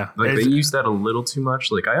book. Yeah. Like they used that a little too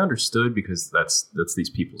much. Like I understood because that's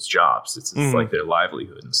these people's jobs. It's like their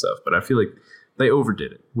livelihood and stuff. But I feel like they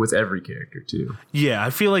overdid it with every character too. Yeah, I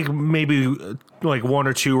feel like maybe like one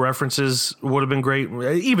or two references would have been great,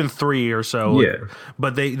 even three or so. Yeah,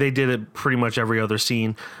 but they did it pretty much every other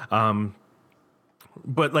scene.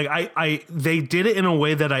 But like they did it in a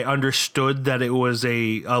way that I understood that it was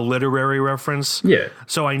a literary reference. Yeah.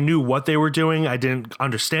 So I knew what they were doing. I didn't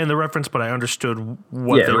understand the reference, but I understood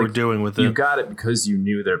what they were doing with it. You got it because you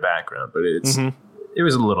knew their background, but it's. It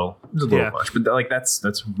was a little much, but like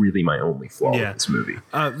that's really my only flaw with this movie.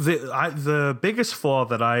 The biggest flaw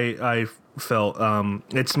that I felt,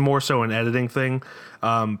 it's more so an editing thing.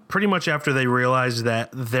 Pretty much after they realized that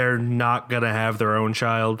they're not gonna have their own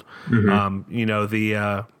child, you know,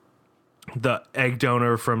 the egg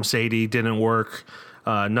donor from Sadie didn't work.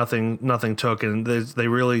 Nothing took, and they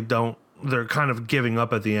really don't. They're kind of giving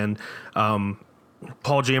up at the end.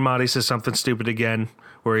 Paul Giamatti says something stupid again,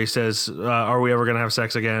 where he says, are we ever going to have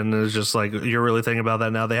sex again? And it's just like, you're really thinking about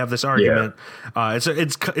that now. They have this argument. Yeah.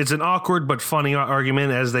 It's an awkward but funny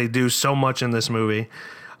argument, as they do so much in this movie.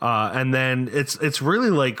 And then it's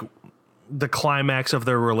really like the climax of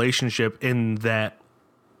their relationship in that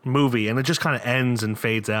movie. And it just kind of ends and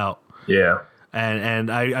fades out. Yeah.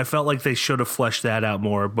 And I felt like they should have fleshed that out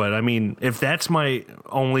more. But I mean, if that's my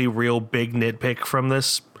only real big nitpick from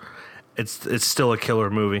this, it's still a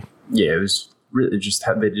killer movie. Yeah, it was really just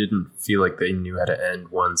they didn't feel like they knew how to end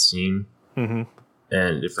one scene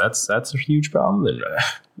And if that's a huge problem, then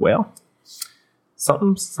well,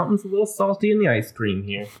 something's a little salty in the ice cream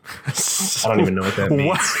here. I don't even know what that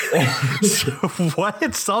means.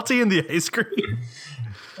 What? Salty in the ice cream?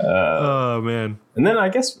 Oh man! And then I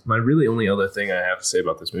guess my really only other thing I have to say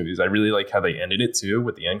about this movie is I really like how they ended it too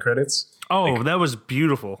with the end credits. Oh, that was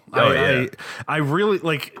beautiful. I really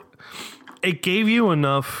like. It gave you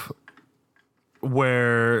enough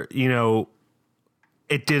where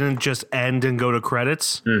it didn't just end and go to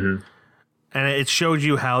credits, and it showed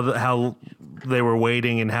you how they were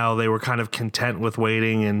waiting and how they were kind of content with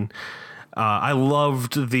waiting. And I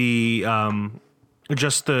loved the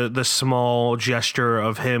just the small gesture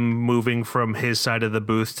of him moving from his side of the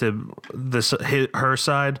booth to her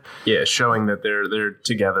side. Yeah, showing that they're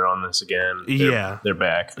together on this again. They're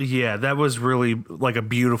back. Yeah, that was really like a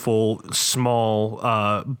beautiful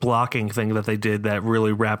small blocking thing that they did that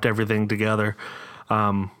really wrapped everything together.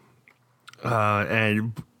 And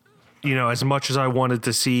as much as I wanted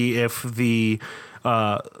to see if the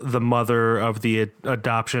mother of the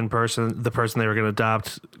adoption person, the person they were going to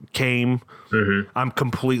adopt, came, I'm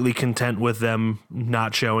completely content with them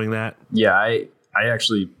not showing that. Yeah, I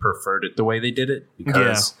actually preferred it the way they did it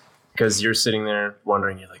because you're sitting there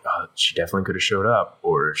wondering, you're like, oh, she definitely could have showed up,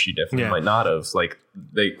 or she definitely might not have. Like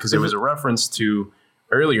because it was a reference to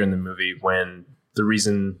earlier in the movie when the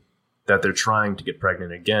reason that they're trying to get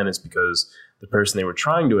pregnant again is because the person they were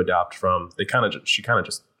trying to adopt from, she kind of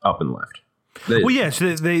just up and left. So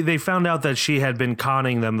they found out that she had been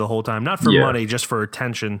conning them the whole time, not for money, just for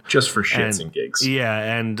attention, just for shits and gigs.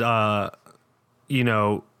 Yeah, and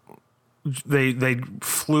they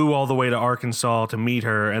flew all the way to Arkansas to meet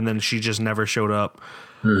her, and then she just never showed up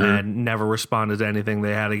and never responded to anything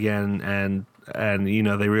they had again, and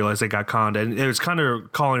they realized they got conned, and it was kind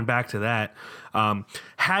of calling back to that.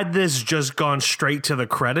 Had this just gone straight to the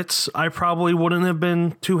credits, I probably wouldn't have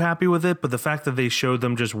been too happy with it. But the fact that they showed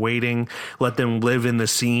them just waiting, let them live in the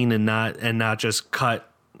scene and not just cut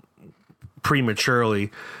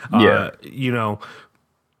prematurely. Once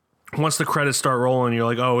the credits start rolling, you're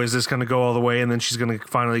like, oh, is this going to go all the way? And then she's going to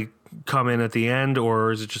finally come in at the end,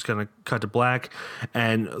 or is it just going to cut to black?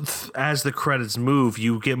 And as the credits move,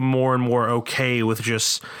 you get more and more okay with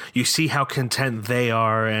just, you see how content they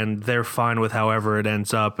are, and they're fine with however it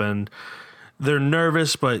ends up, and they're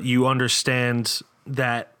nervous, but you understand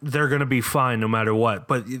that they're going to be fine no matter what.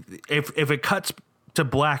 But if it cuts to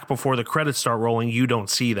black before the credits start rolling, you don't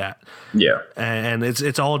see that. Yeah. And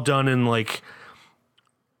it's all done in like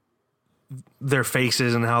their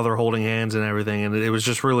faces and how they're holding hands and everything, and it was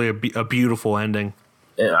just really a beautiful ending.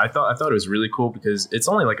 And I thought it was really cool because it's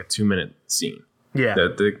only like a 2-minute scene. Yeah,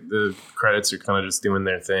 the credits are kind of just doing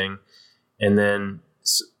their thing, and then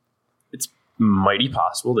it's mighty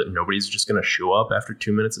possible that nobody's just going to show up after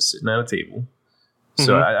 2 minutes of sitting at a table.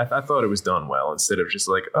 So I thought it was done well, instead of just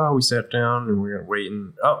like, oh, we sat down and we're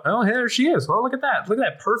waiting. Oh, there she is. Well, look at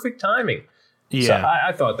that perfect timing. Yeah, so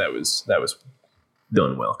I thought that was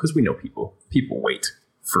done well, because we know people wait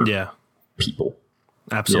for people.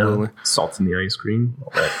 Absolutely. Salt in the ice cream.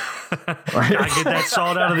 All that. I get that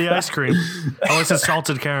salt out of the ice cream. Unless it's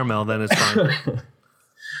salted caramel, then it's fine.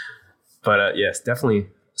 But yes, definitely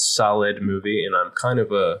solid movie, and I'm kind of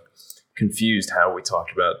confused how we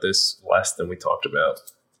talked about this less than we talked about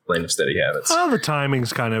Land of Steady Habits. The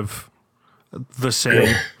timing's kind of the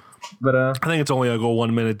same. But I think it's only a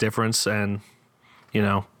 1 minute difference, and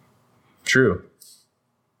True.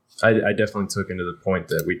 I definitely took into the point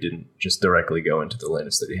that we didn't just directly go into the Land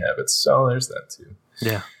of Steady Habits. So there's that too.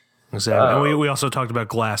 Yeah, exactly. And we also talked about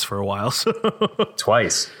Glass for a while. So.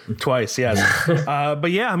 Twice, yes.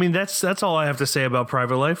 But yeah, I mean that's all I have to say about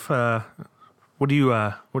Private Life. What you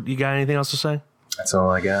got? Anything else to say? That's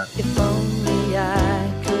all I got. If only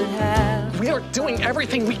I could have. We are doing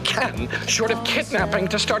everything we can, short of kidnapping,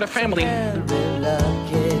 to start a family. I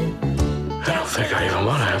don't think I even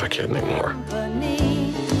want to have a kid anymore.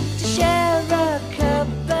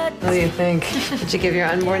 What do you think? Did you give your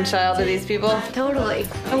unborn child to these people? Totally.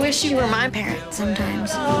 I wish you were my parent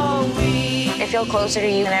sometimes. I feel closer to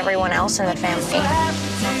you than everyone else in the family.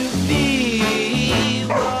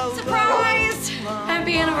 Surprise!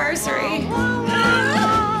 Happy anniversary.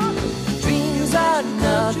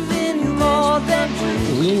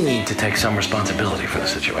 We need to take some responsibility for the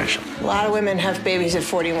situation. A lot of women have babies at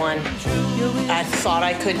 41. I thought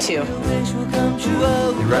I could too. You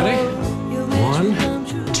ready? 1,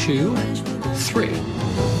 2, 3.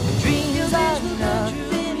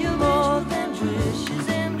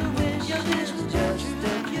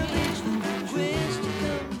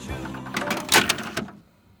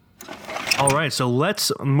 All right, so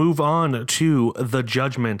let's move on to The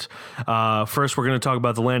Judgment. First, we're going to talk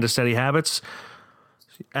about The Land of Steady Habits.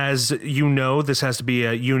 As you know, this has to be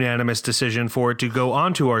a unanimous decision for it to go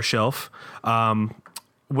onto our shelf.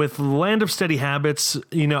 With Land of Steady Habits,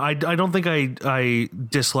 you know, I don't think I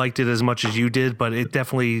disliked it as much as you did, but it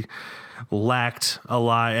definitely lacked a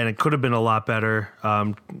lot, and it could have been a lot better,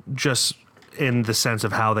 just in the sense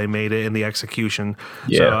of how they made it and the execution.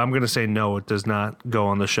 Yeah. So I'm going to say no, it does not go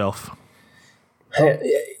on the shelf.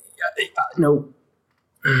 No.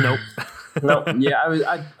 Nope. No.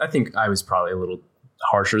 Yeah, I think I was probably a little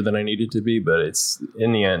harsher than I needed to be, but it's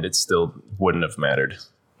in the end, it still wouldn't have mattered.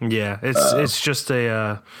 Yeah, it's just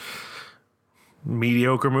a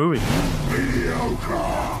mediocre movie.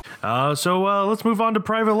 So let's move on to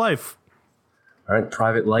Private Life. All right,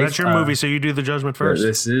 Private Life. That's your movie, so you do The Judgment first.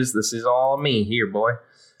 This is all me here, boy.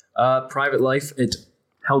 Private Life. It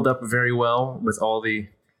held up very well with all the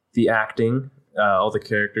acting. All the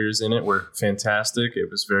characters in it were fantastic. It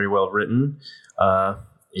was very well written.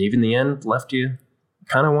 Even the end left you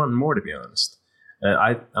kind of wanting more, to be honest.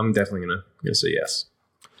 I'm definitely gonna say yes.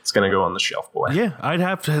 It's gonna go on the shelf, boy. Yeah, I'd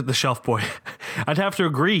have to hit the shelf, boy. I'd have to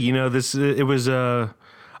agree. You know, it was a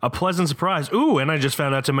pleasant surprise. Ooh, and I just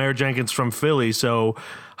found out Tamara Jenkins from Philly, so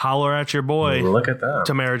holler at your boy. Look at that,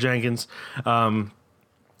 Tamara Jenkins.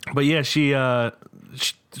 But yeah, she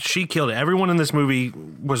killed it. Everyone in this movie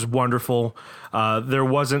was wonderful. There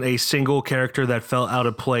wasn't a single character that felt out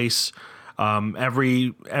of place.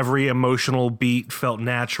 Every emotional beat felt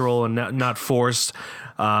natural and not forced.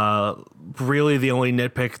 Really, the only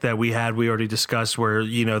nitpick that we already discussed, where,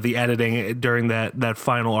 you know, the editing during that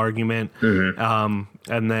final argument,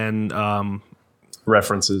 and then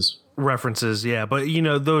references, yeah. But you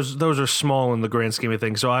know, those are small in the grand scheme of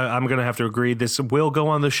things. So I'm gonna have to agree. This will go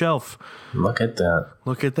on the shelf. Look at that.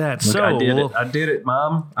 Look, so I did it,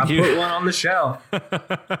 Mom. I put one on the shelf.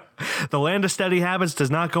 The Land of Steady Habits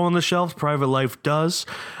does not go on the shelf. Private Life does.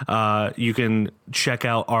 You can check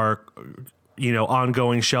out our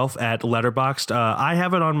ongoing shelf at Letterboxd. I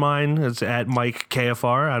have it on mine. It's at Mike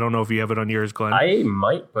KFR. I don't know if you have it on yours, Glenn. I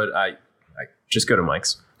might, but I just go to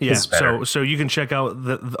Mike's. Yeah, so you can check out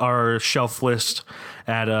our shelf list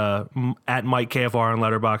at Mike KFR on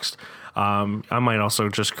Letterboxd. I might also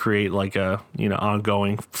just create like a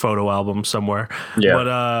ongoing photo album somewhere. Yeah.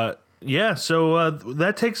 But so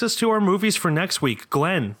that takes us to our movies for next week.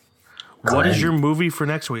 Glenn, what is your movie for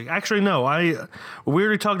next week? Actually, no, we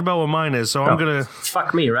already talked about what mine is, so I'm gonna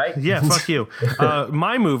fuck me, right? Yeah, fuck you.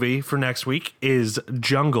 My movie for next week is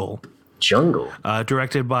Jungle.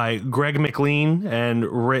 Directed by Greg McLean and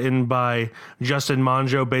written by Justin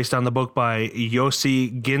Monjo, based on the book by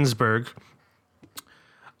Yossi Ginsberg.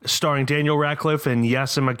 Starring Daniel Radcliffe and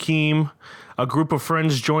Yassim Hakim. A group of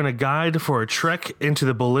friends join a guide for a trek into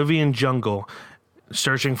the Bolivian jungle,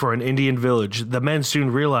 searching for an Indian village. The men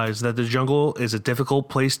soon realize that the jungle is a difficult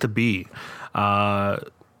place to be.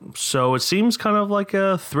 So it seems kind of like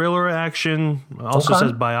a thriller action. Also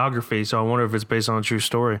says biography, so I wonder if it's based on a true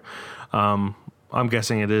story. I'm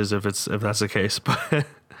guessing it is if that's the case. But it's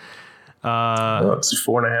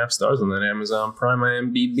 4.5 stars on that Amazon Prime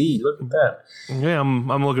IMDb. Look at that. Yeah,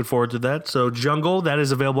 I'm looking forward to that. So Jungle, that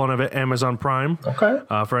is available on Amazon Prime. Okay.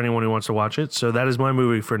 For anyone who wants to watch it. So that is my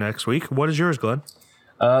movie for next week. What is yours, Glenn?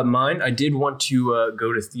 Mine, I did want to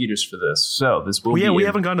go to theaters for this. So this will be we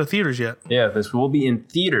haven't gone to theaters yet. Yeah, this will be in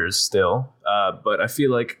theaters still. But I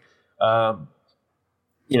feel like,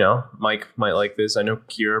 Mike might like this. I know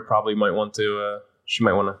Kira probably might want to, she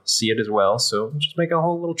might want to see it as well. So just make a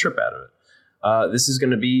whole little trip out of it. This is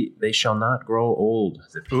going to be They Shall Not Grow Old,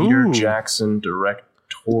 the Peter Jackson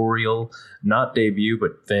directorial, not debut,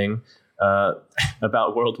 but thing,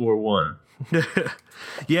 about World War I.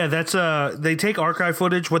 Yeah, that's they take archive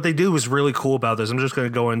footage. What they do is really cool about this. I'm just going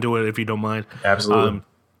to go into it if you don't mind. Absolutely.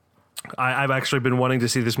 I've actually been wanting to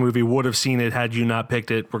see this movie. Would have seen it had you not picked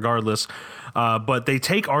it, regardless. But they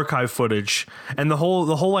take archive footage, and the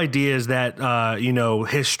whole idea is that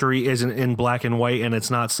history isn't in black and white and it's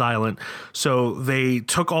not silent. So they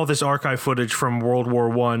took all this archive footage from World War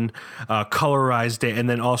I, colorized it, and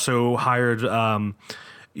then also hired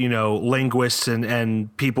linguists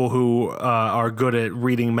and people who are good at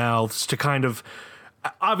reading mouths to kind of.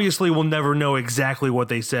 Obviously, we'll never know exactly what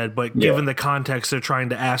they said, but given the context, they're trying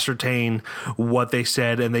to ascertain what they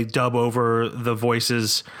said, and they dub over the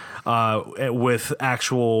voices with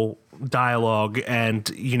actual dialogue. And,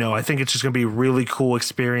 I think it's just going to be a really cool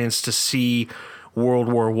experience to see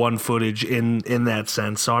World War I footage in that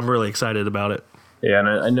sense. So I'm really excited about it. Yeah, and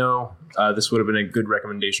I know this would have been a good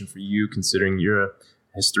recommendation for you, considering you're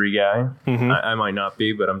history guy. Mm-hmm. I might not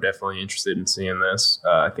be, but I'm definitely interested in seeing this.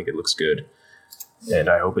 I think it looks good, and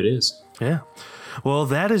I hope it is. Yeah. Well,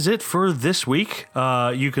 that is it for this week.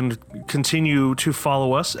 You can continue to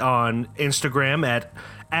follow us on Instagram at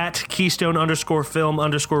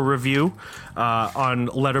Keystone_film_review. On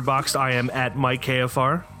Letterboxd, I am at Mike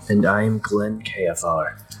KFR. And I am Glenn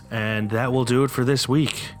KFR. And that will do it for this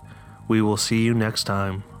week. We will see you next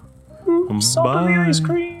time. Salt on the ice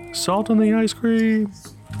cream. Salt on the ice cream.